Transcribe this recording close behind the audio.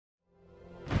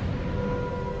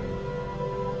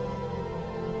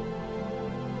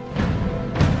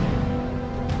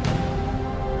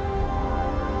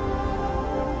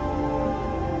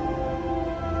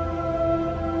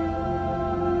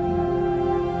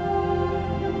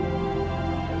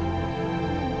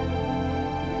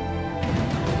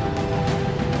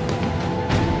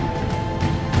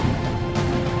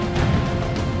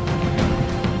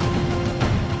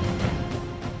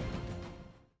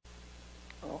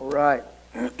All right.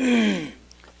 Does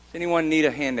anyone need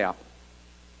a handout?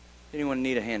 Anyone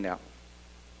need a handout?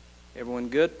 Everyone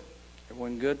good?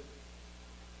 Everyone good?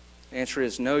 The answer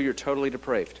is no, you're totally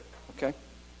depraved. Okay?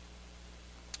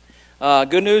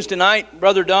 Good news tonight,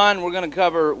 Brother Don. We're going to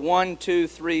cover 1, 2,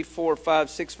 3, 4, 5,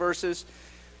 6 verses.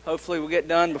 Hopefully we'll get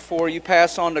done before you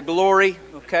pass on to glory.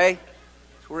 Okay?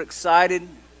 So we're excited.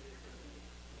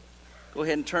 Go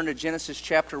ahead and turn to Genesis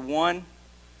chapter 1.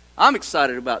 I'm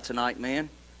excited about tonight, man.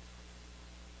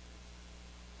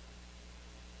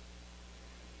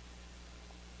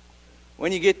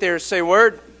 When you get there, say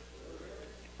word.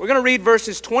 We're going to read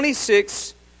verses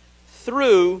 26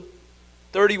 through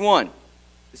 31.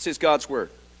 This is God's word.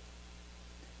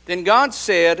 Then God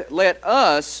said, "Let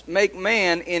us make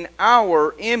man in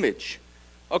our image.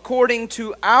 According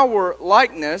to our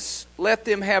likeness, let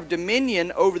them have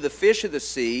dominion over the fish of the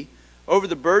sea, over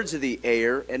the birds of the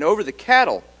air, and over the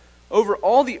cattle, over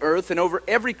all the earth, and over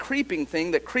every creeping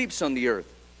thing that creeps on the earth."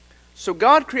 So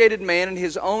God created man in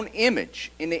His own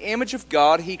image. In the image of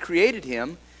God He created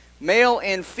him. Male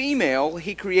and female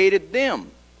He created them.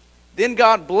 Then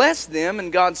God blessed them,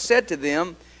 and God said to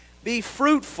them, "Be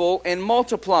fruitful and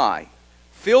multiply.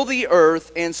 Fill the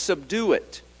earth and subdue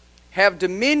it. Have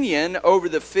dominion over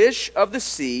the fish of the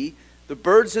sea, the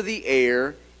birds of the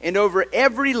air, and over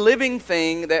every living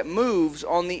thing that moves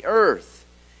on the earth."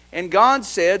 And God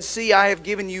said, "See, I have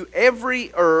given you every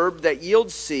herb that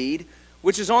yields seed,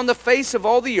 which is on the face of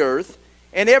all the earth,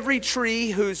 and every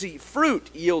tree whose fruit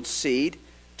yields seed.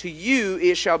 To you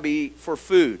it shall be for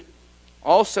food.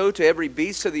 Also to every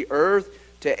beast of the earth,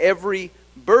 to every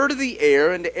bird of the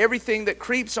air, and to everything that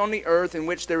creeps on the earth in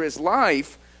which there is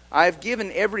life, I have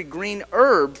given every green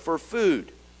herb for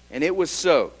food." And it was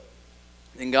so.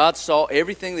 And God saw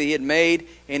everything that He had made,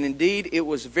 and indeed it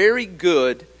was very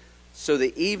good. So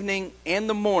the evening and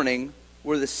the morning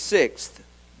were the sixth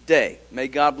day. May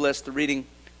God bless the reading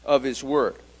of His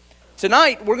word.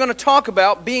 Tonight we're going to talk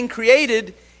about being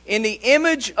created in the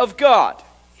image of God.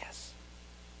 Yes.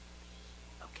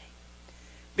 Okay.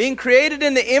 Being created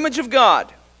in the image of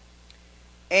God.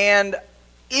 And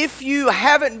if you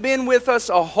haven't been with us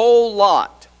a whole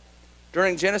lot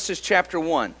during Genesis chapter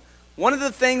 1, one of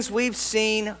the things we've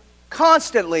seen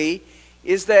constantly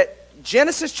is that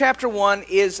Genesis chapter 1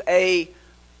 is an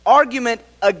argument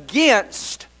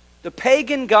against the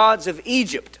pagan gods of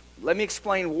Egypt. Let me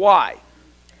explain why.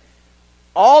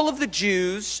 All of the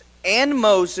Jews and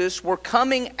Moses were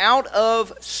coming out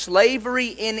of slavery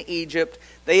in Egypt.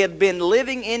 They had been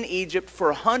living in Egypt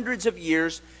for hundreds of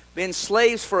years, been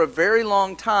slaves for a very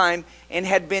long time, and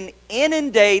had been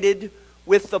inundated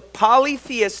with the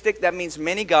polytheistic, that means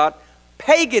many God,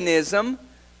 paganism,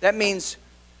 that means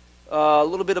a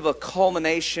little bit of a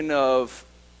culmination of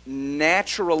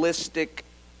naturalistic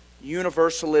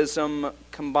universalism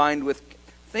combined with,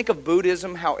 think of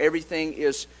Buddhism, how everything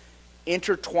is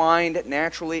intertwined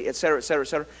naturally, etc., etc.,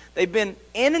 etc. They've been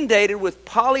inundated with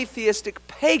polytheistic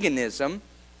paganism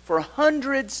for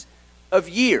hundreds of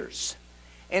years.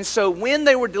 And so when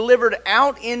they were delivered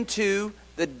out into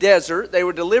the desert, they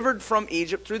were delivered from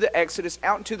Egypt through the Exodus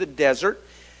out into the desert.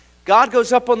 God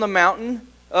goes up on the mountain.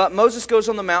 Moses goes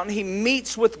on the mountain. He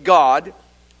meets with God.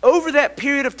 Over that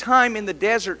period of time in the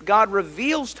desert, God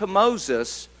reveals to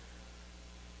Moses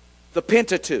the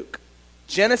Pentateuch.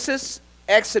 Genesis,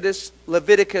 Exodus,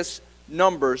 Leviticus,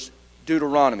 Numbers,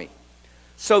 Deuteronomy.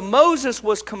 So Moses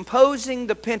was composing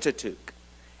the Pentateuch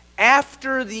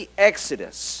after the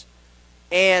Exodus.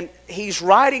 And he's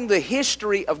writing the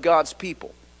history of God's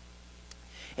people.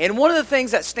 And one of the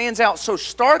things that stands out so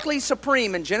starkly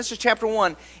supreme in Genesis chapter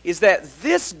 1 is that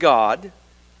this God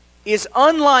is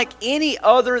unlike any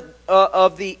other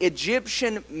of the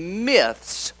Egyptian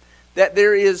myths, that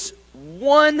there is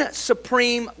one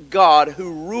supreme God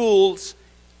who rules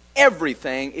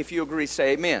everything. If you agree,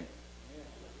 say amen.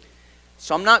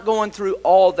 So I'm not going through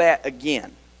all that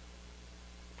again.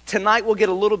 Tonight we'll get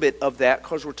a little bit of that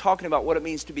because we're talking about what it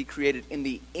means to be created in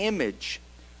the image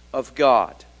of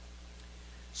God.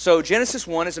 So Genesis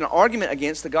 1 is an argument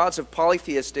against the gods of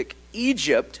polytheistic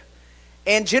Egypt.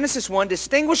 And Genesis 1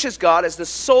 distinguishes God as the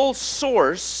sole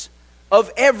source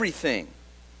of everything.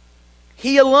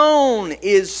 He alone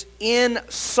is in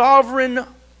sovereign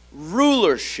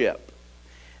rulership.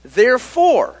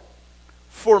 Therefore,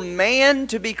 for man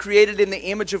to be created in the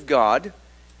image of God,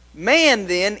 man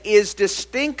then is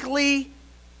distinctly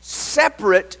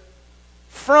separate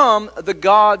from the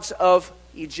gods of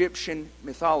Egyptian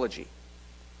mythology.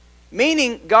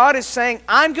 Meaning, God is saying,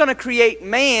 I'm going to create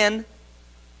man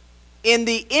in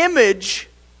the image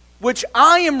which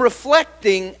I am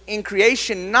reflecting in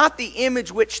creation, not the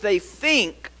image which they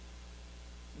think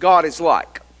God is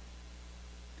like.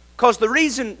 Because the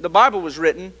reason the Bible was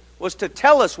written was to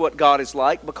tell us what God is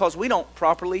like, because we don't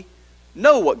properly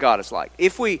know what God is like.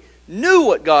 If we knew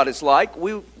what God is like,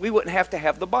 we wouldn't have to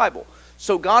have the Bible.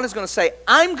 So God is going to say,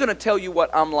 I'm going to tell you what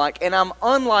I'm like, and I'm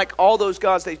unlike all those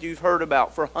gods that you've heard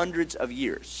about for hundreds of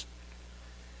years.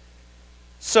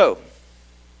 So,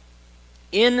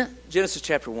 in Genesis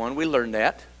chapter 1, we learn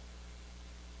that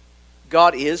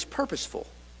God is purposeful,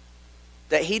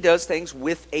 that He does things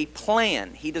with a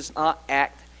plan. He does not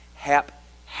act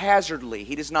haphazardly.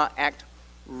 He does not act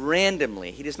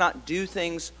randomly. He does not do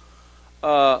things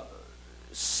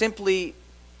simply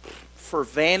for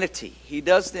vanity. He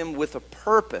does them with a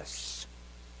purpose.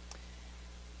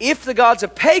 If the gods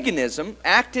of paganism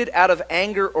acted out of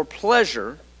anger or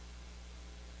pleasure,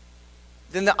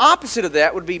 then the opposite of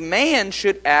that would be man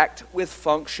should act with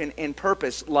function and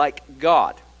purpose like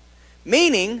God.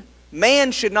 Meaning,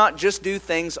 man should not just do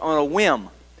things on a whim.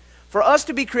 For us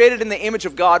to be created in the image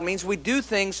of God means we do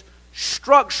things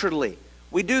structurally.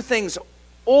 We do things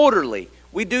orderly.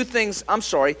 We do things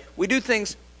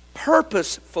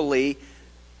purposefully,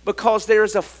 because there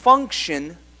is a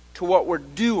function to what we're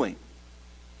doing.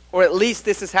 Or at least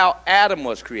this is how Adam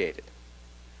was created.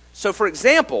 So for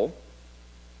example,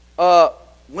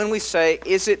 when we say,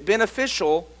 is it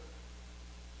beneficial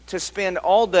to spend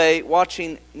all day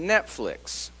watching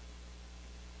Netflix?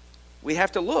 We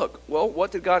have to look, well,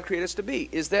 what did God create us to be?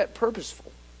 Is that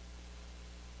purposeful?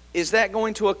 Is that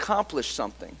going to accomplish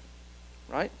something?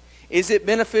 Right? Is it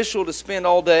beneficial to spend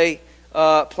all day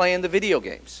playing the video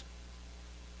games?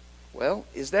 Well,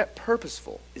 is that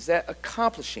purposeful? Is that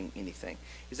accomplishing anything?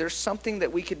 Is there something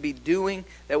that we could be doing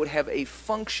that would have a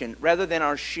function rather than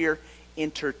our sheer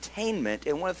entertainment?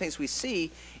 And one of the things we see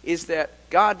is that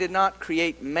God did not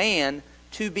create man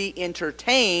to be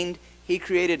entertained. He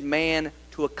created man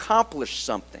to accomplish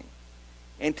something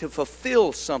and to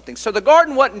fulfill something. So the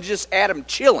garden wasn't just Adam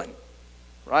chilling,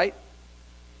 right?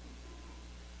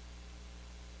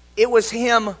 It was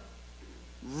him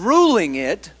ruling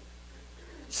it,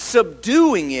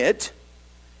 subduing it,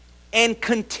 and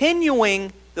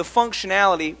continuing the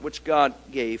functionality which God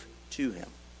gave to him.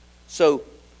 So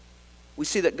we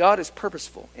see that God is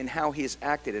purposeful in how He has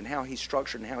acted and how He's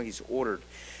structured and how He's ordered.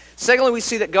 Secondly, we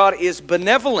see that God is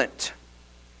benevolent.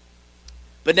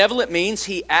 Benevolent means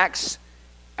He acts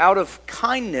out of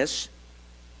kindness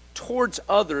towards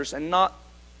others and not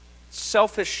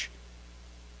selfish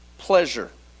pleasure.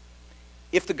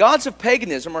 If the gods of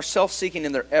paganism are self-seeking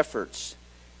in their efforts,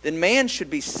 then man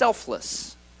should be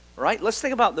selfless. Right? Let's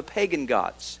think about the pagan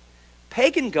gods.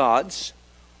 Pagan gods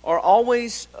are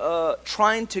always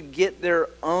trying to get their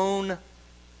own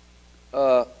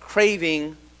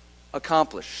craving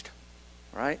accomplished.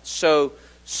 Right? So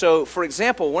for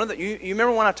example, one of you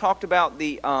remember when I talked about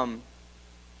the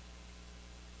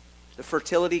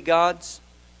fertility gods,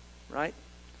 right?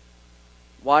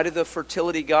 Why did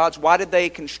they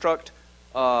construct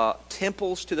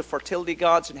temples to the fertility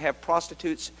gods and have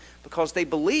prostitutes? Because they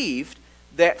believed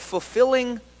that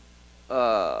fulfilling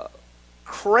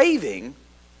craving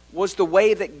was the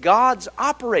way that gods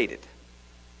operated.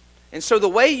 And so the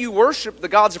way you worship the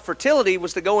gods of fertility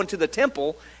was to go into the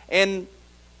temple and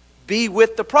be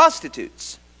with the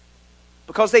prostitutes,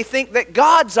 because they think that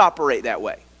gods operate that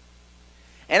way.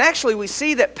 And actually we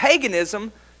see that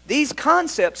paganism, these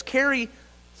concepts carry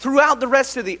throughout the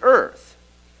rest of the earth.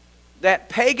 That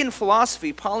pagan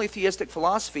philosophy, polytheistic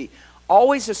philosophy,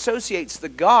 always associates the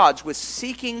gods with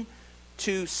seeking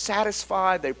to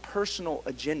satisfy their personal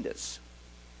agendas.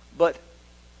 But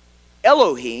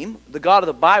Elohim, the God of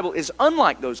the Bible, is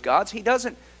unlike those gods. He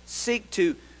doesn't seek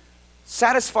to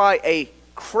satisfy a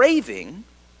craving.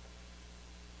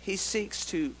 He seeks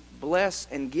to bless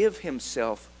and give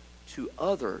Himself to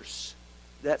others.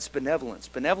 That's benevolence.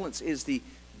 Benevolence is the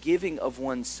giving of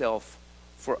oneself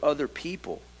for other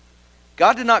people.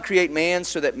 God did not create man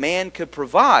so that man could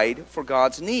provide for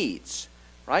God's needs,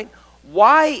 right?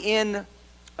 Why in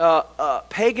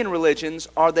pagan religions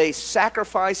are they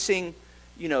sacrificing,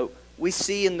 we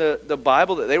see in the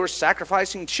Bible that they were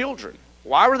sacrificing children.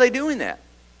 Why were they doing that?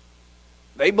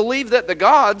 They believed that the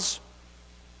gods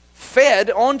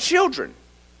fed on children.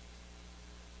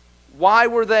 Why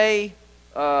were they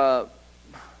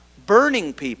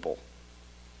burning people?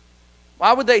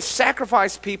 Why would they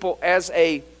sacrifice people as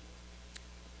a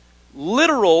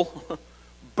literal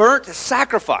burnt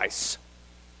sacrifice?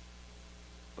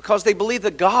 Because they believed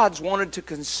the gods wanted to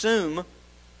consume.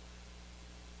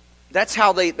 That's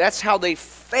how they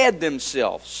fed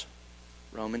themselves.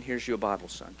 Roman, here's you a Bible,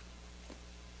 son.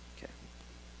 Okay.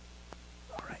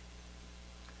 All right.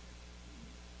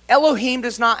 Elohim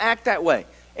does not act that way.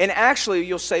 And actually,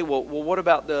 you'll say, well, what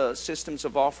about the systems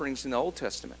of offerings in the Old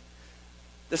Testament?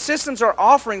 The systems or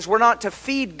offerings were not to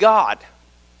feed God.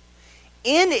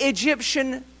 In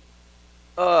Egyptian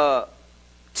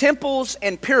temples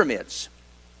and pyramids,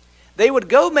 they would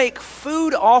go make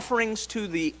food offerings to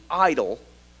the idol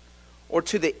or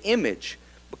to the image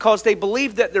because they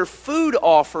believed that their food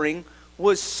offering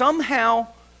was somehow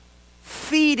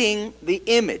feeding the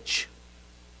image.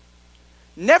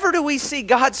 Never do we see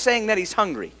God saying that He's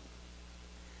hungry.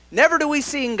 Never do we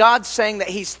see God saying that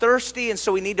He's thirsty and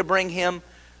so we need to bring Him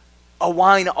a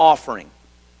wine offering.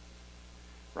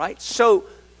 Right? So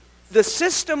the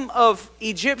system of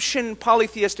Egyptian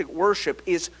polytheistic worship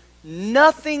is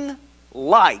nothing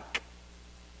like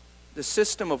the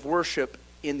system of worship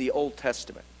in the Old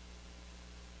Testament.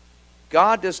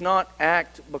 God does not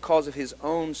act because of His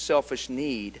own selfish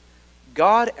need.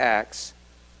 God acts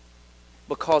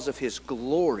because of His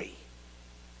glory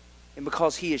and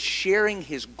because He is sharing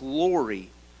His glory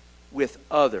with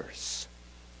others.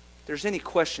 If there's any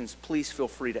questions, please feel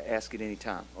free to ask at any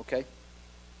time, okay?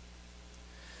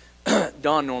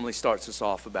 Don normally starts us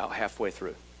off about halfway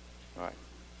through. All right.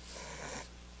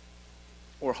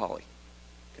 Or Holly.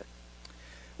 Okay.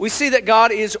 We see that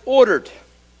God is ordered,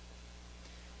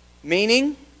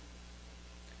 meaning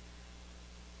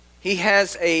He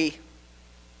has a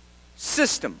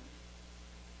system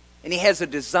and He has a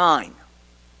design.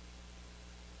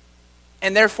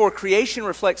 And therefore creation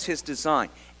reflects His design.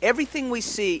 Everything we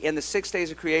see in the 6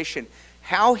 days of creation,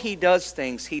 how He does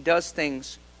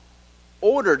things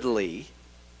orderly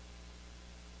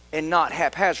and not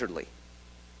haphazardly.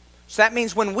 So that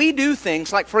means when we do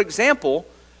things, like for example,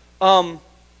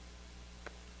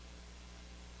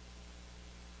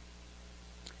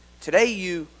 today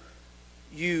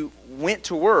you went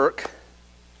to work,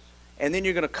 and then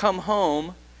you're going to come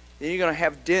home, then you're going to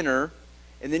have dinner,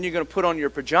 and then you're going to put on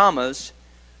your pajamas.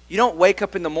 You don't wake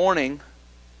up in the morning,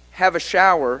 have a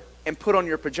shower, and put on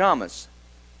your pajamas.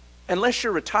 Unless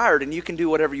you're retired and you can do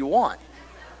whatever you want.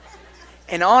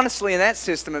 And honestly, in that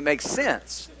system, it makes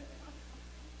sense.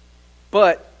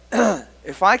 But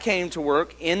if I came to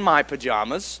work in my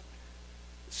pajamas,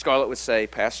 Scarlett would say,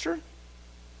 Pastor,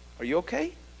 are you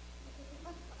okay?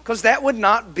 Because that would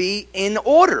not be in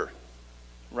order,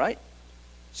 right?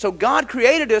 So God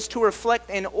created us to reflect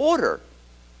an order.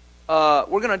 We're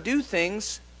going to do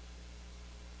things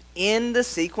in the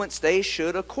sequence they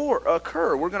should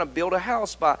occur. We're going to build a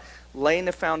house by laying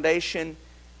the foundation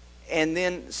and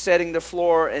then setting the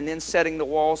floor and then setting the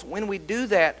walls. When we do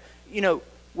that,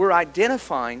 we're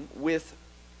identifying with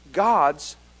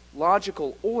God's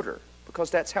logical order because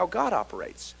that's how God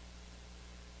operates.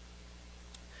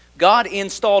 God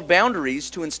installed boundaries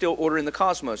to instill order in the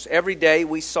cosmos. Every day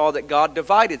we saw that God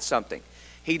divided something.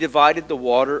 He divided the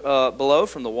water below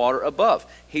from the water above.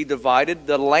 He divided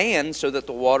the land so that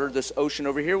the water, this ocean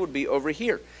over here, would be over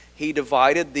here. He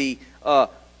divided the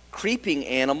creeping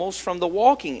animals from the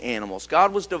walking animals.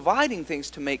 God was dividing things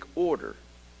to make order.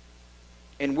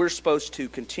 And we're supposed to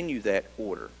continue that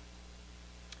order.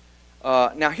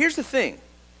 Now here's the thing.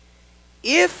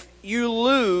 If you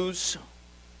lose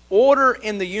order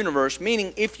in the universe,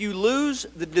 meaning if you lose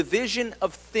the division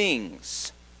of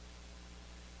things,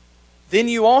 then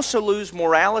you also lose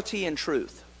morality and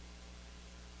truth.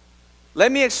 Let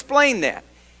me explain that.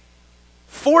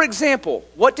 For example,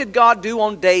 what did God do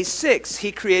on day 6?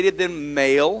 He created them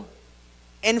male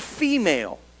and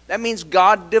female. That means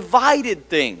God divided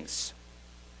things.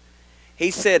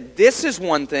 He said, this is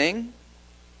one thing,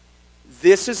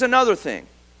 this is another thing.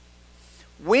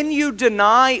 When you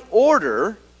deny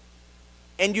order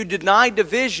and you deny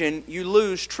division, you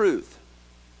lose truth.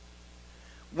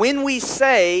 When we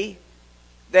say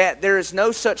that there is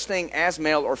no such thing as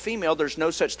male or female, there's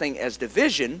no such thing as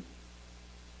division,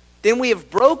 then we have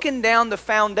broken down the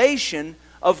foundation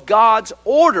of God's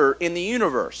order in the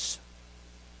universe.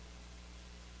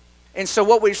 And so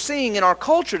what we're seeing in our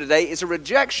culture today is a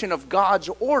rejection of God's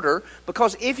order,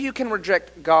 because if you can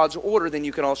reject God's order, then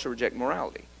you can also reject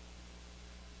morality.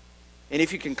 And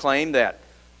if you can claim that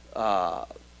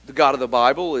the God of the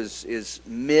Bible is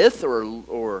myth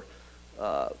or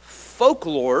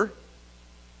folklore,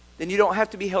 then you don't have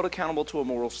to be held accountable to a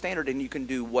moral standard, and you can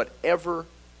do whatever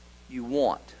you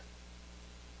want.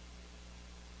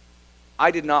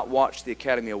 I did not watch the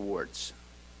Academy Awards.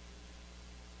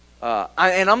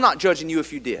 And I'm not judging you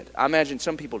if you did. I imagine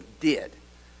some people did.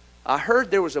 I heard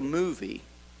there was a movie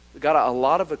that got a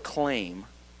lot of acclaim.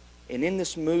 And in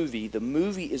this movie, the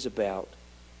movie is about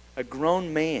a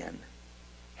grown man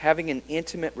having an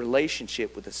intimate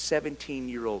relationship with a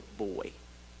 17-year-old boy.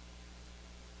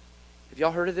 Have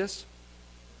y'all heard of this?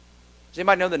 Does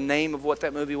anybody know the name of what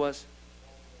that movie was?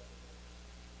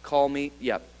 Call Me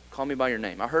by Your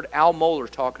Name. I heard Al Mohler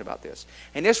talking about this.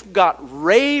 And this got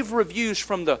rave reviews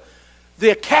from the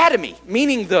Academy,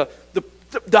 meaning the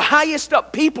highest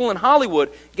up people in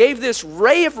Hollywood gave this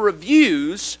rave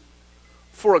reviews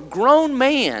for a grown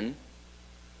man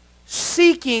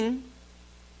seeking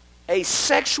a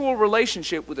sexual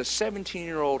relationship with a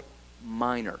 17-year-old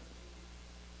minor.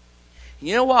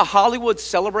 You know why Hollywood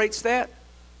celebrates that?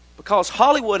 Because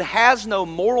Hollywood has no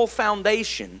moral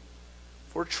foundation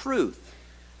for truth.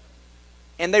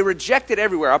 And they reject it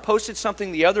everywhere. I posted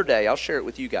something the other day. I'll share it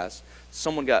with you guys.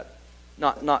 Someone got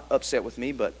not upset with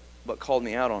me, but called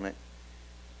me out on it.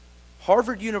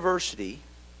 Harvard University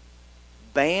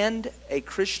banned a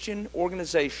Christian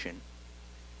organization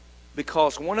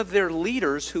because one of their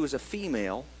leaders, who was a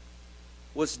female,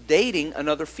 was dating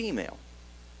another female.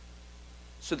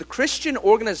 So the Christian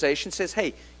organization says,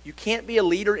 hey, you can't be a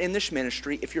leader in this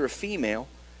ministry if you're a female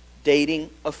dating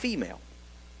a female.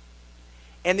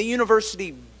 And the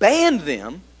university banned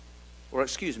them,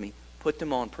 put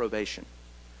them on probation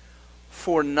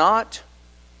for not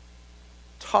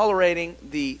tolerating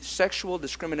the sexual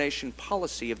discrimination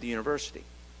policy of the university.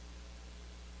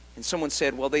 And someone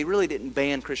said, well, they really didn't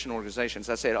ban Christian organizations.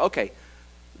 I said, okay,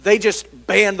 they just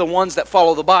banned the ones that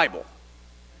follow the Bible.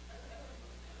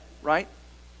 Right?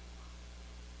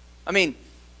 I mean,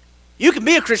 you can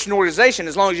be a Christian organization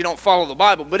as long as you don't follow the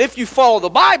Bible. But if you follow the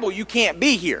Bible, you can't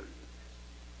be here.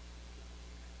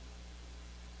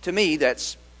 To me,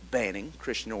 that's banning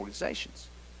Christian organizations.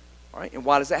 All right? And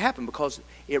why does that happen? Because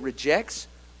it rejects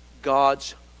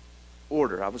God's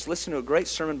order. I was listening to a great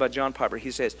sermon by John Piper. He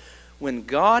says, when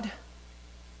God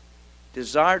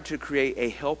desired to create a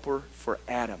helper for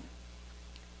Adam,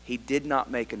 He did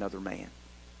not make another man.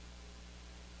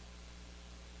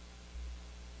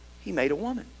 He made a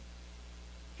woman.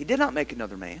 He did not make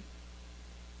another man.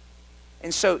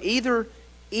 And so either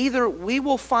we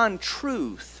will find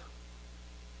truth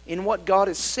in what God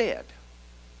has said,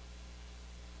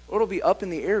 or it'll be up in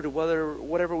the air to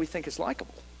whatever we think is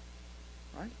likable.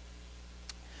 Right?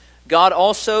 God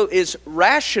also is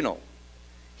rational.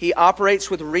 He operates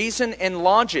with reason and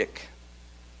logic.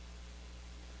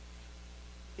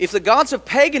 If the gods of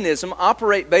paganism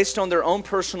operate based on their own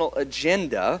personal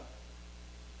agenda,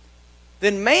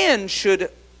 then man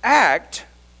should act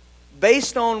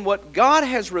based on what God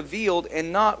has revealed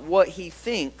and not what he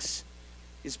thinks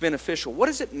is beneficial. What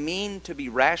does it mean to be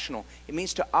rational? It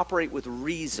means to operate with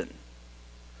reason.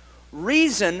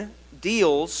 Reason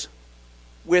deals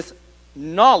with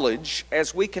knowledge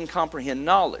as we can comprehend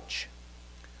knowledge.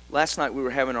 Last night we were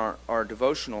having our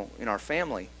devotional in our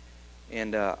family,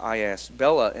 and I asked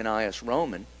Bella and I asked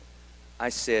Roman, I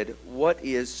said, what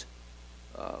is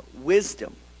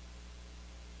wisdom?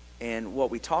 And what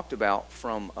we talked about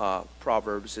from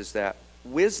Proverbs is that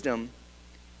wisdom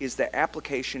is the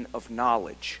application of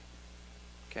knowledge.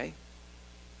 Okay?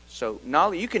 So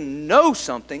knowledge, you can know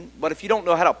something, but if you don't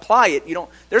know how to apply it, you don't.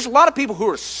 There's a lot of people who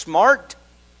are smart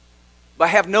but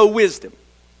have no wisdom.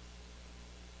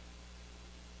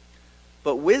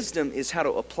 But wisdom is how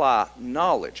to apply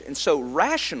knowledge. And so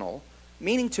rational,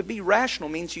 meaning to be rational,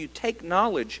 means you take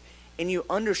knowledge and you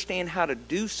understand how to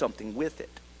do something with it.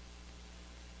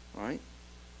 All right?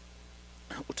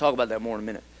 We'll talk about that more in a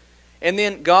minute. And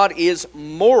then God is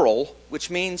moral,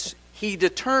 which means He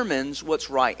determines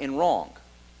what's right and wrong.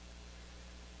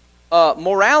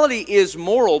 Morality is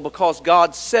moral because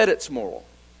God said it's moral,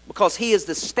 because He is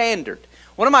the standard.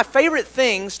 One of my favorite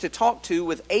things to talk to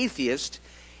with atheists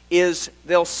is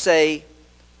they'll say,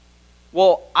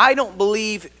 well, I don't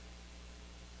believe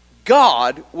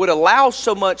God would allow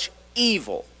so much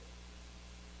evil,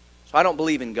 so I don't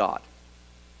believe in God.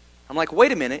 I'm like,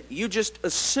 wait a minute, you just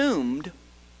assumed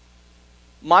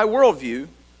my worldview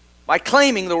by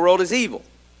claiming the world is evil.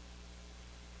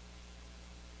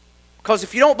 Because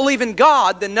if you don't believe in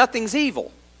God, then nothing's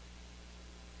evil.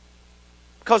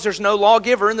 Because there's no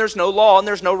lawgiver and there's no law and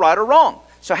there's no right or wrong.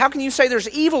 So how can you say there's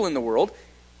evil in the world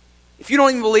if you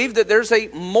don't even believe that there's a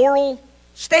moral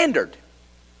standard?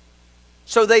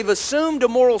 So they've assumed a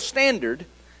moral standard,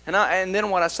 and then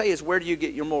what I say is, where do you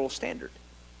get your moral standard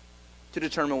to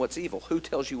determine what's evil? Who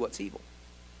tells you what's evil?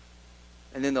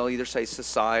 And then they'll either say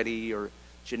society or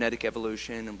genetic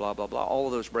evolution and blah, blah, blah. All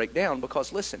of those break down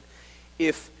because, listen,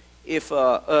 if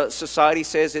society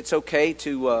says it's okay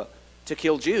to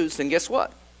kill Jews, then guess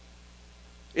what?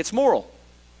 It's moral.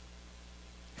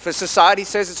 If a society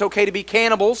says it's okay to be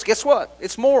cannibals, guess what?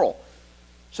 It's moral.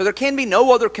 So there can be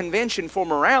no other convention for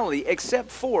morality except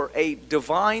for a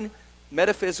divine,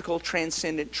 metaphysical,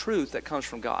 transcendent truth that comes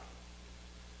from God.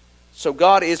 So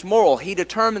God is moral. He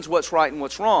determines what's right and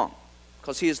what's wrong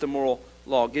because He is the moral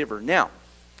lawgiver. Now,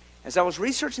 as I was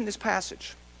researching this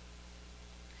passage,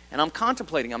 and I'm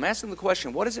contemplating, I'm asking the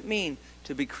question, what does it mean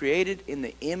to be created in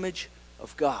the image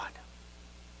of God?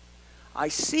 I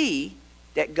see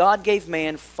that God gave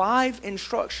man 5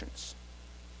 instructions.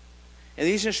 And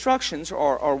these instructions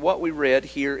are what we read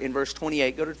here in verse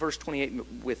 28. Go to verse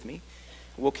 28 with me.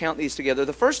 We'll count these together.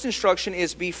 The first instruction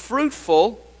is be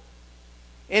fruitful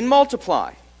and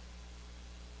multiply.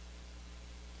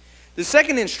 The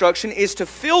second instruction is to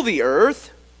fill the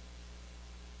earth.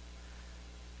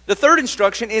 The third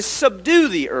instruction is subdue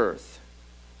the earth.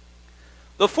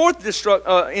 The fourth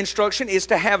instruction is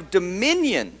to have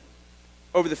dominion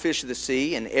over the fish of the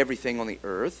sea and everything on the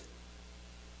earth.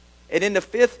 And then the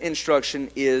fifth instruction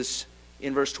is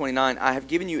in verse 29, I have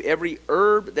given you every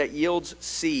herb that yields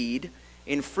seed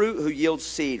and fruit who yields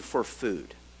seed for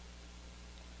food.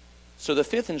 So the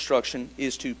fifth instruction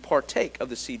is to partake of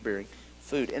the seed-bearing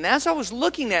food. And as I was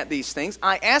looking at these things,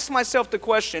 I asked myself the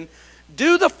question,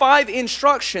 do the 5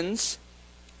 instructions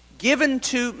given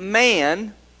to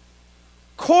man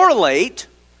correlate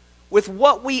with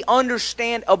what we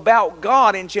understand about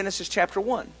God in Genesis chapter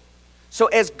 1? So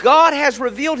as God has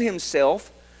revealed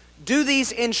Himself, do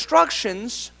these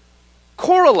instructions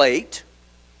correlate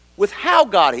with how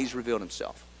God has revealed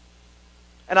Himself?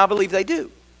 And I believe they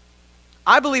do.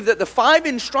 I believe that the 5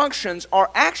 instructions are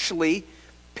actually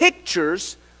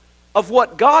pictures of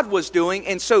what God was doing.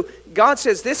 And so God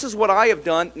says, this is what I have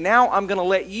done. Now I'm going to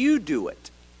let you do it.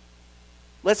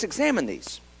 Let's examine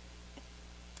these.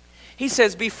 He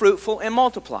says, be fruitful and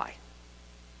multiply.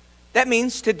 That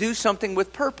means to do something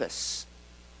with purpose.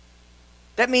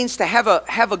 That means to have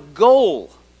a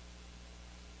goal.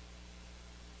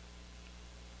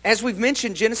 As we've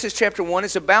mentioned, Genesis chapter 1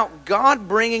 is about God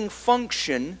bringing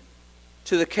function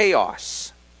to the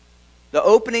chaos. The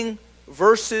opening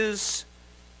verses,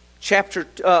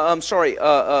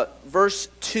 verse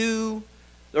 2,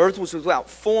 the earth was without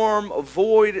form,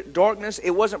 void, darkness.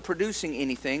 It wasn't producing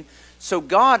anything. So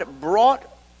God brought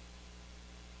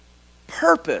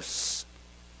purpose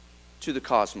to the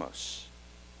cosmos.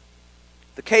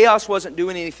 The chaos wasn't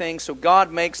doing anything, so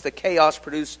God makes the chaos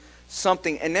produce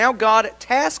something. And now God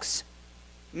tasks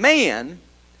man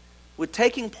with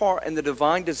taking part in the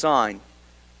divine design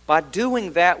by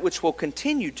doing that which will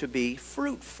continue to be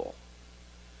fruitful.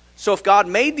 So if God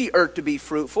made the earth to be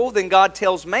fruitful, then God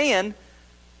tells man,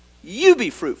 you be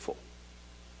fruitful.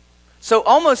 So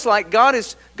almost like God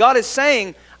is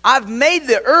saying, I've made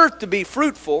the earth to be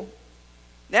fruitful,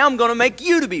 now I'm going to make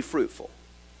you to be fruitful.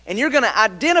 And you're going to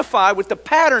identify with the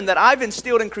pattern that I've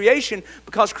instilled in creation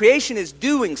because creation is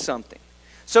doing something.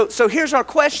 So here's our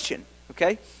question,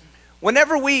 okay?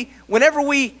 Whenever we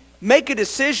make a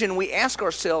decision, we ask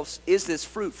ourselves, is this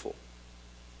fruitful?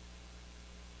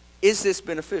 Is this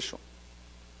beneficial?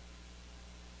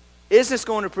 Is this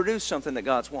going to produce something that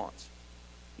God wants?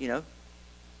 You know?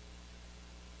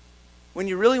 When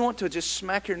you really want to just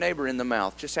smack your neighbor in the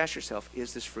mouth, just ask yourself,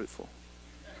 is this fruitful?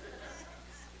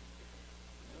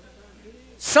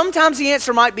 Sometimes the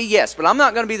answer might be yes, but I'm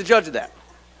not going to be the judge of that.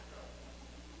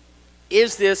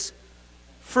 Is this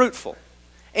fruitful?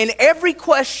 And every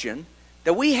question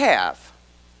that we have,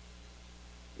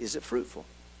 is it fruitful?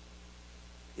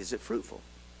 Is it fruitful?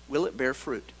 Will it bear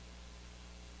fruit?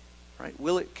 Right?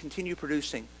 Will it continue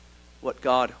producing what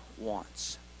God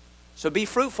wants? So be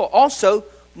fruitful. Also,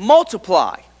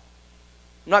 multiply.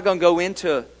 I'm not going to go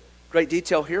into great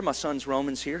detail here. My son's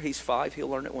Roman's here. He's 5. He'll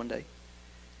learn it one day.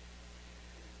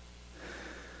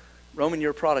 Roman,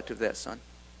 you're a product of that, son.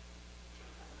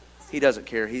 He doesn't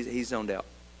care. He's zoned out.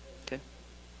 Okay?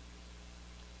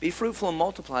 Be fruitful and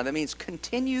multiply. That means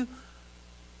continue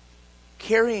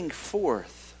carrying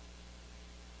forth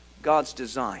God's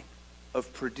design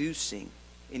of producing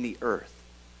in the earth.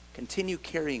 Continue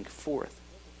carrying forth.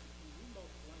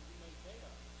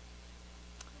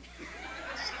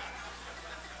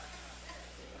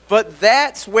 But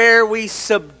that's where we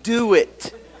subdue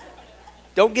it.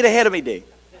 Don't get ahead of me, D.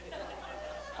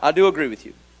 I do agree with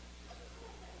you.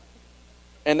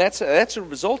 And that's a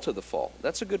result of the fall.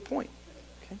 That's a good point.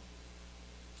 Okay.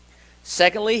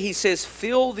 Secondly, he says,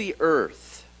 fill the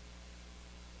earth.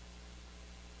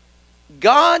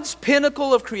 God's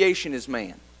pinnacle of creation is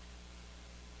man.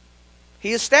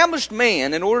 He established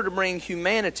man in order to bring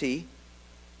humanity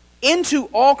into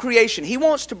all creation. He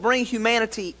wants to bring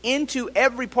humanity into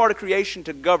every part of creation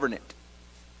to govern it.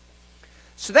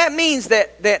 So that means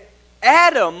that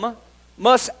Adam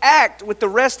must act with the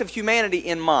rest of humanity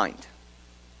in mind.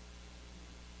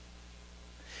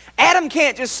 Adam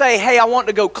can't just say, hey, I want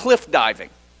to go cliff diving.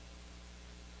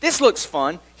 This looks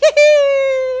fun.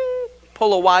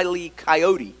 Pull a Wile E.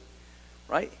 Coyote,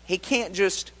 right? He can't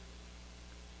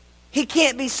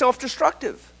be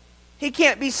self-destructive. He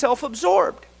can't be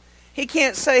self-absorbed. He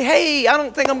can't say, hey, I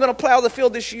don't think I'm going to plow the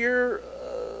field this year.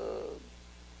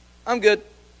 I'm good.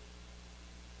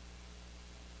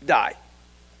 Die.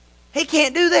 He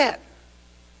can't do that.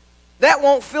 That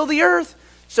won't fill the earth.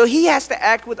 So he has to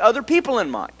act with other people in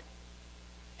mind.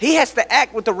 He has to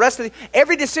act with the rest of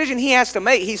every decision he has to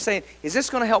make, he's saying, is this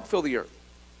going to help fill the earth?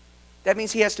 That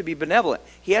means he has to be benevolent.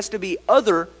 He has to be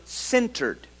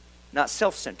other-centered, not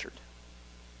self-centered.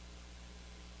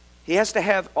 He has to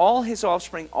have all his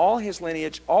offspring, all his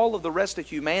lineage, all of the rest of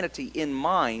humanity in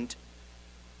mind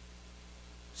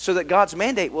so that God's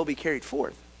mandate will be carried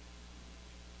forth.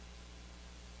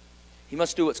 He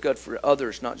must do what's good for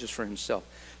others, not just for himself.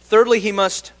 Thirdly, he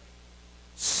must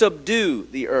subdue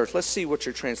the earth. Let's see what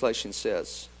your translation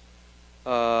says.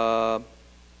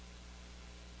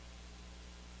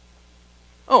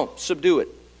 Subdue it.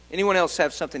 Anyone else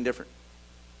have something different?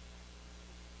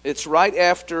 It's right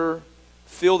after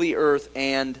fill the earth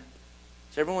and,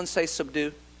 does everyone say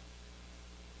subdue?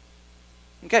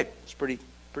 Okay, it's pretty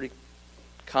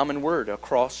common word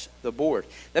across the board.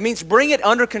 That means bring it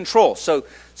under control. So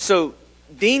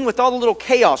Dean, with all the little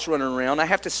chaos running around, I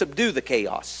have to subdue the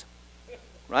chaos.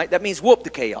 Right? That means whoop the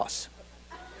chaos.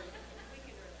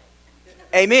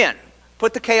 Amen.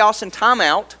 Put the chaos in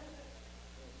timeout.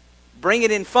 Bring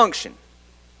it in function.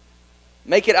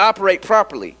 Make it operate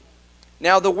properly.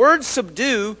 Now, the word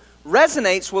subdue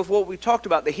resonates with what we talked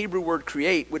about, the Hebrew word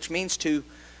create, which means to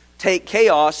take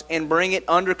chaos and bring it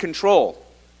under control.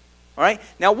 All right?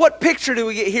 Now, what picture do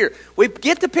we get here? We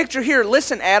get the picture here.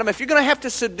 Listen, Adam, if you're going to have to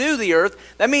subdue the earth,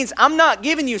 that means I'm not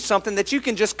giving you something that you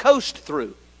can just coast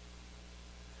through.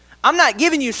 I'm not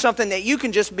giving you something that you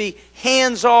can just be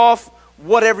hands off,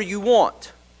 whatever you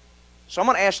want. So I'm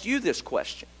going to ask you this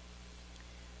question.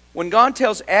 When God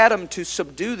tells Adam to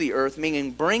subdue the earth,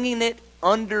 meaning bringing it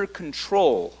under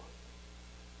control,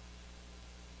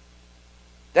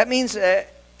 that means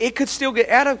it could still get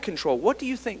out of control. What do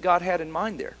you think God had in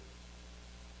mind there?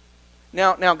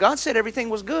 Now God said everything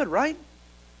was good, right?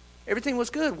 Everything was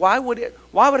good. Why would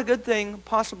a good thing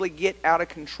possibly get out of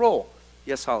control?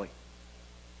 Yes, Holly.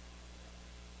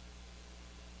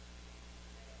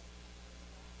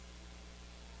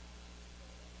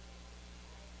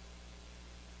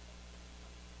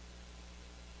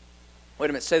 Wait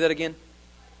a minute, say that again.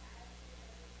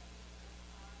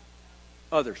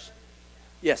 Others.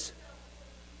 Yes.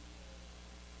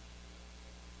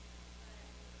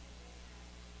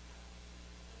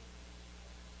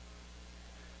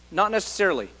 Not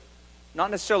necessarily.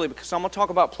 Not necessarily, because I'm going to talk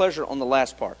about pleasure on the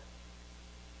last part.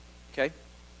 Okay?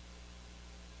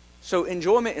 So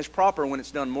enjoyment is proper when it's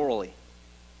done morally.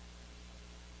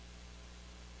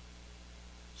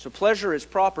 So pleasure is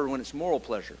proper when it's moral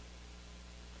pleasure.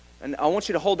 And I want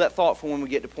you to hold that thought for when we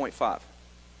get to point 5.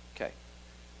 Okay.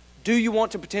 Do you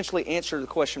want to potentially answer the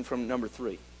question from number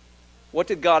 3? What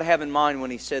did God have in mind when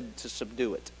he said to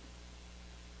subdue it?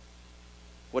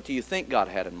 What do you think God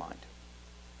had in mind?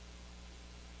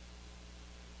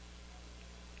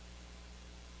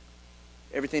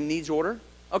 Everything needs order?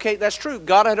 Okay, that's true.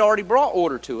 God had already brought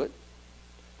order to it.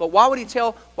 But why would he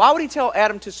tell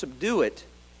Adam to subdue it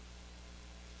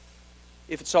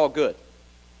if it's all good?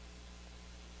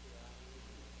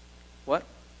 What?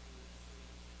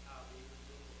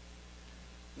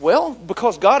 Well,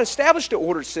 because God established an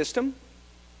ordered system.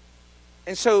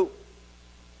 And so,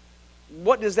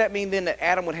 what does that mean then that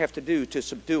Adam would have to do to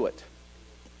subdue it?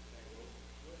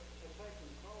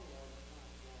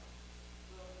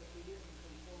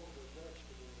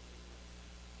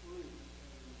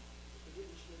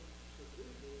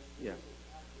 Yeah.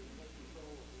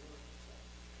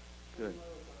 Good.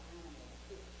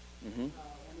 Mm-hmm.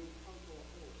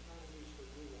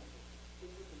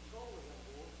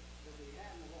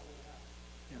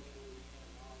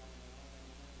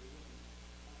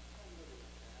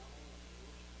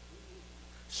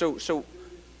 So,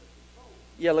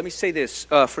 yeah, let me say this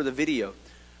for the video.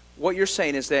 What you're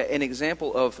saying is that an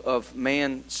example of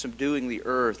man subduing the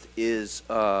earth is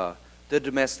the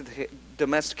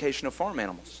domestication of farm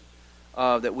animals.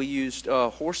 That we used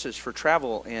horses for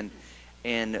travel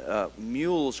and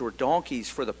mules or donkeys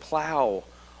for the plow.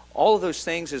 All of those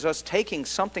things is us taking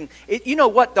something. You know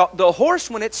what? The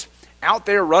horse, when it's out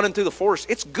there running through the forest,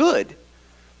 it's good.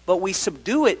 But we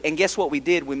subdue it, and guess what we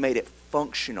did? We made it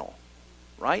functional.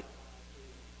 Right?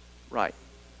 Right.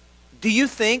 Do you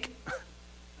think...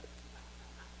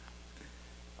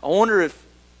 I wonder if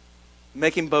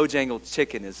making Bojangles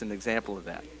chicken is an example of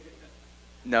that.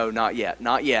 No, not yet.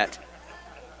 Not yet.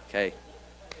 Okay.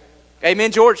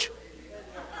 Amen, George?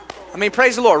 I mean,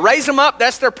 praise the Lord. Raise them up.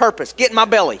 That's their purpose. Get in my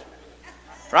belly.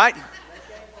 Right?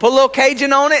 Put a little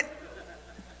Cajun on it.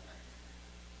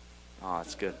 Oh,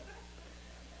 that's good.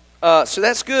 So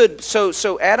that's good.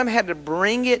 So Adam had to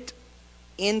bring it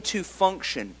into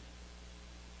function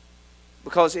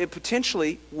because it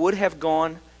potentially would have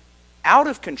gone out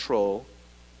of control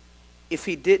if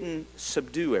he didn't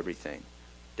subdue everything.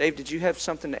 Dave, did you have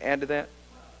something to add to that?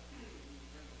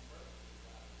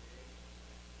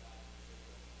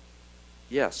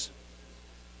 Yes.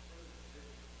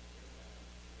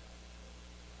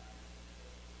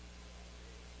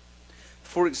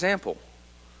 For example,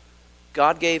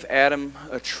 God gave Adam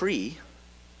a tree,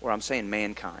 or I'm saying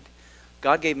mankind.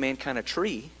 God gave mankind a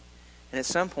tree, and at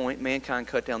some point mankind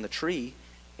cut down the tree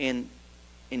and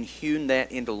hewn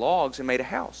that into logs and made a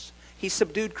house. He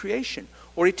subdued creation.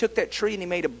 Or he took that tree and he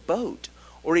made a boat.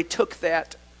 Or he took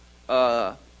that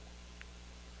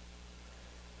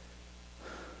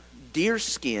deer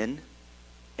skin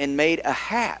and made a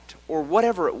hat, or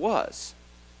whatever it was.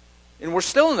 And we're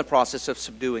still in the process of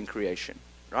subduing creation,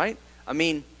 right? I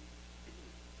mean,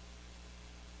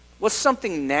 what's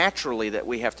something naturally that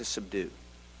we have to subdue?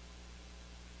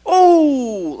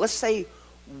 Oh, let's say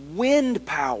wind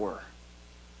power.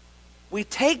 We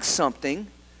take something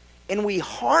and we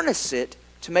harness it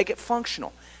to make it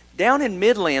functional. Down in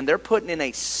Midland, they're putting in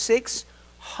a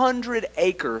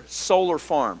 600-acre solar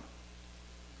farm.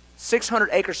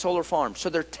 600-acre solar farm. So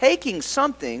they're taking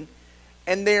something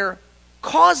and they're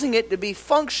causing it to be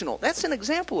functional. That's an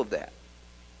example of that,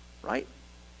 right?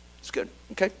 It's good.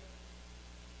 Okay.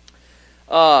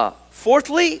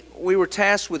 Fourthly, we were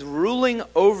tasked with ruling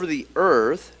over the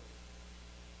earth,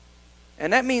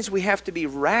 and that means we have to be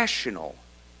rational.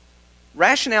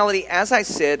 Rationality, as I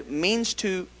said, means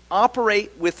to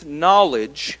operate with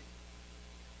knowledge,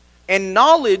 and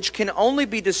knowledge can only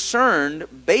be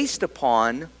discerned based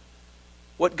upon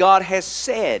what God has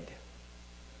said.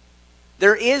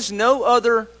 There is no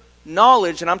other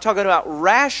knowledge, and I'm talking about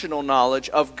rational knowledge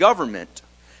of government.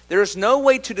 There is no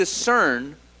way to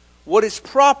discern what is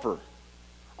proper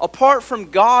apart from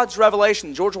God's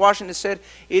revelation. George Washington said,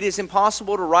 it is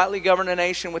impossible to rightly govern a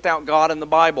nation without God and the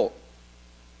Bible.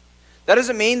 That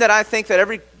doesn't mean that I think that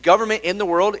every government in the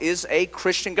world is a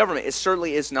Christian government. It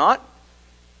certainly is not.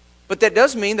 But that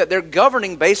does mean that they're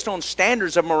governing based on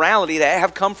standards of morality that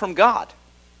have come from God.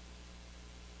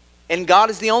 And God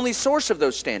is the only source of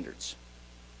those standards.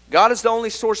 God is the only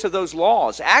source of those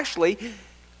laws. Actually,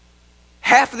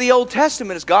 half of the Old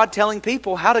Testament is God telling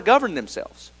people how to govern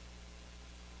themselves.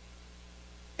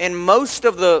 And most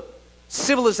of the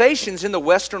civilizations in the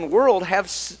Western world have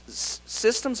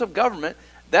systems of government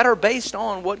that are based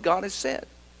on what God has said.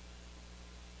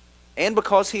 And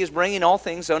because He is bringing all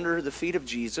things under the feet of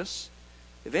Jesus,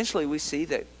 eventually we see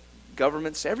that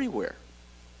governments everywhere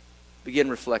begin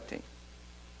reflecting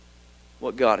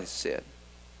what God has said.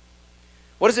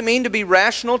 What does it mean to be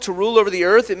rational, to rule over the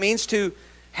earth? It means to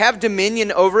have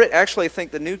dominion over it. Actually, I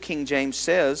think the New King James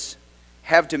says,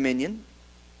 have dominion.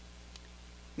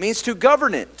 It means to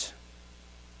govern it.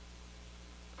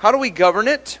 How do we govern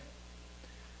it?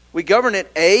 We govern it,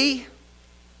 A,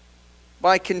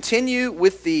 by continue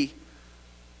with the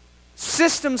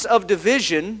systems of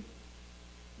division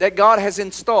that God has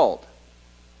installed.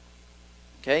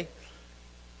 Okay?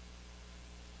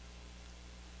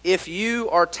 If you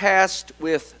are tasked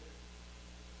with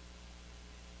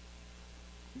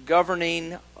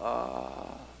governing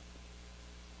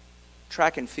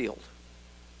track and field,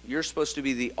 you're supposed to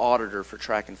be the auditor for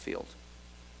track and field.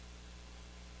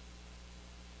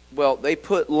 Well, they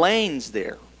put lanes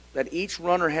there that each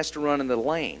runner has to run in the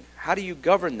lane. How do you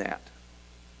govern that?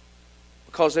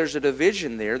 Because there's a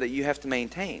division there that you have to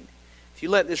maintain. If you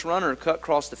let this runner cut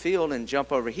across the field and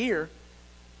jump over here,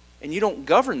 and you don't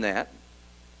govern that,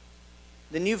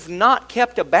 then you've not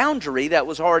kept a boundary that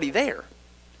was already there.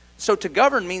 So to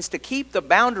govern means to keep the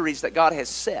boundaries that God has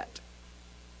set.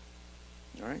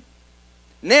 All right?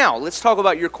 Now, let's talk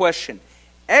about your question.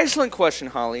 Excellent question,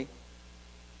 Holly.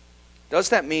 Does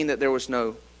that mean that there was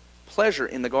no pleasure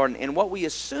in the garden? And what we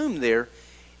assume there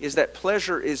is that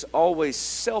pleasure is always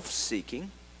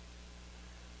self-seeking,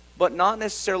 but not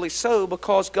necessarily so,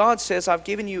 because God says, I've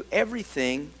given you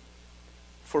everything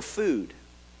for food.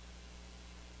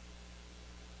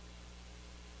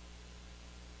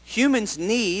 Humans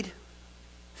need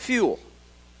fuel.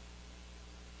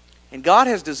 And God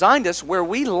has designed us where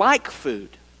we like food.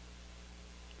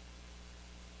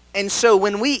 And so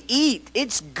when we eat,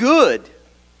 it's good.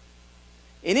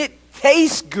 And it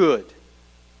tastes good.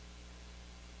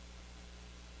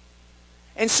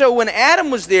 And so when Adam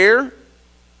was there,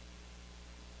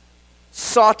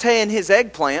 sauteing his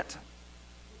eggplant,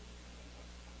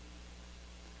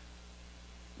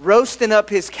 roasting up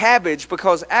his cabbage,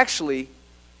 because actually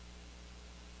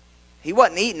he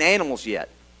wasn't eating animals yet.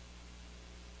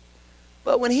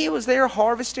 But when he was there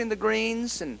harvesting the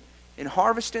greens and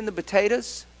harvesting the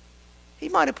potatoes, he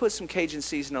might have put some Cajun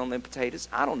seasoning on them potatoes.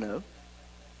 I don't know.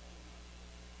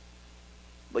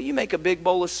 But you make a big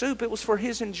bowl of soup, it was for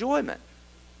his enjoyment.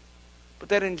 But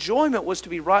that enjoyment was to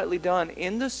be rightly done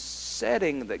in the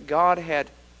setting that God had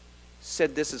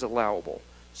said this is allowable.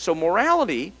 So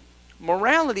morality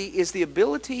is the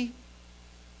ability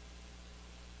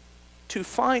to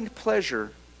find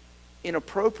pleasure in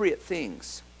appropriate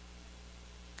things.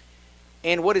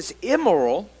 And what is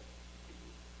immoral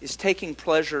is taking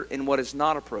pleasure in what is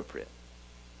not appropriate.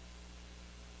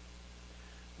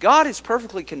 God is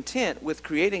perfectly content with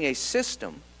creating a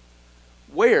system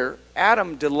where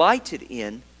Adam delighted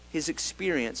in his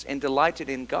experience and delighted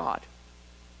in God.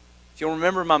 If you'll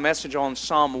remember my message on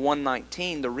Psalm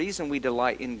 119, the reason we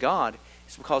delight in God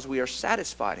is because we are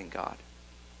satisfied in God.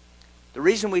 The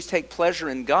reason we take pleasure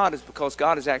in God is because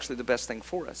God is actually the best thing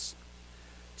for us.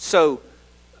 So,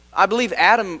 I believe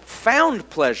Adam found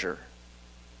pleasure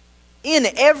in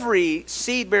every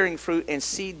seed-bearing fruit and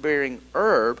seed-bearing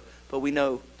herb, but we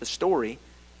know the story.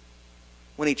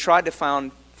 When he tried to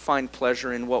find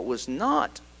pleasure in what was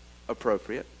not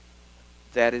appropriate,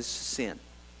 that is sin.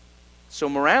 So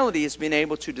morality is being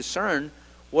able to discern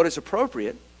what is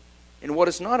appropriate and what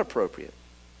is not appropriate.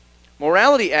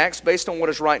 Morality acts based on what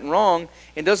is right and wrong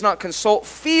and does not consult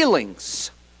feelings.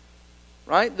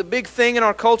 Right? The big thing in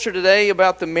our culture today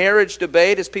about the marriage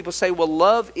debate is people say, well,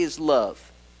 love is love.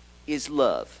 Is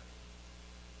love.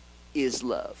 Is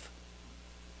love.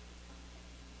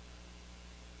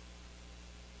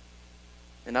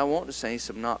 And I want to say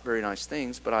some not very nice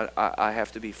things, but I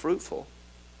have to be fruitful.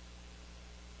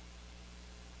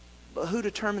 But who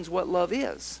determines what love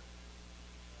is?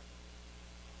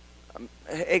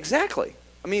 Exactly.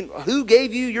 I mean, who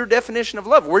gave you your definition of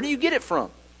love? Where do you get it from?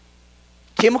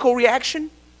 Chemical reaction?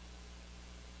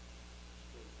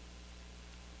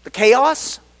 The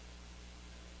chaos?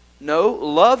 No,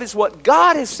 love is what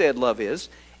God has said love is.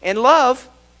 And love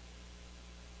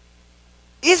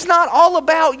is not all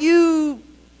about you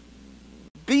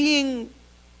being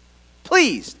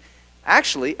pleased.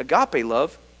 Actually, agape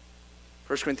love,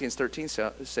 1 Corinthians 13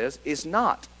 says, is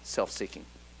not self-seeking.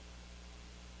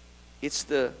 It's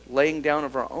the laying down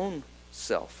of our own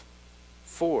self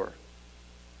for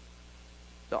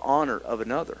the honor of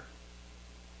another.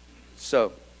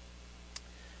 So,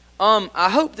 I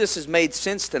hope this has made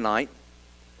sense tonight.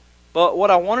 But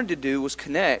what I wanted to do was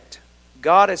connect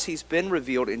God as He's been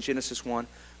revealed in Genesis 1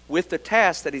 with the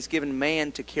task that He's given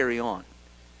man to carry on.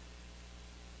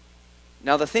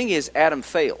 Now the thing is, Adam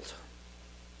failed.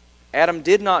 Adam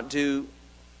did not do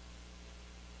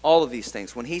all of these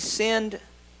things. When he sinned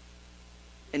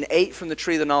and ate from the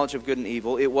tree of the knowledge of good and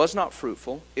evil, it was not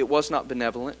fruitful, it was not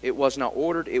benevolent, it was not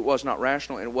ordered, it was not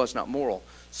rational, and it was not moral.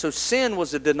 So sin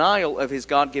was a denial of his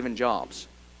God-given jobs.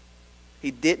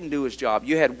 He didn't do his job.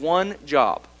 You had one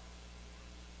job,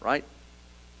 right?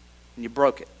 And you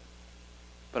broke it.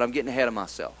 But I'm getting ahead of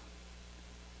myself.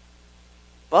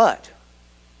 But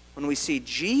when we see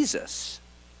Jesus,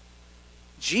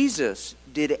 Jesus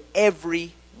did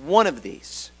every one of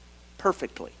these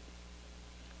perfectly.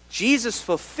 Jesus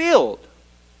fulfilled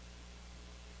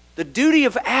the duty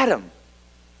of Adam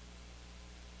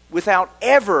without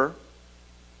ever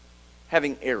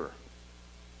having error.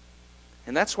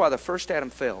 And that's why the first Adam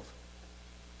failed.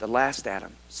 The last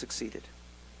Adam succeeded.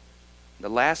 The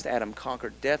last Adam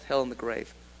conquered death, hell, and the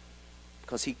grave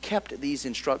because he kept these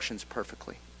instructions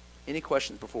perfectly. Any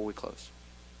questions before we close?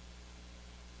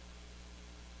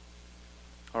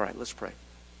 All right, let's pray.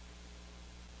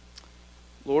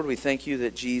 Lord, we thank you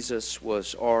that Jesus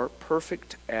was our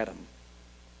perfect Adam.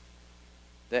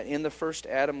 That in the first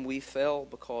Adam we fell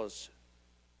because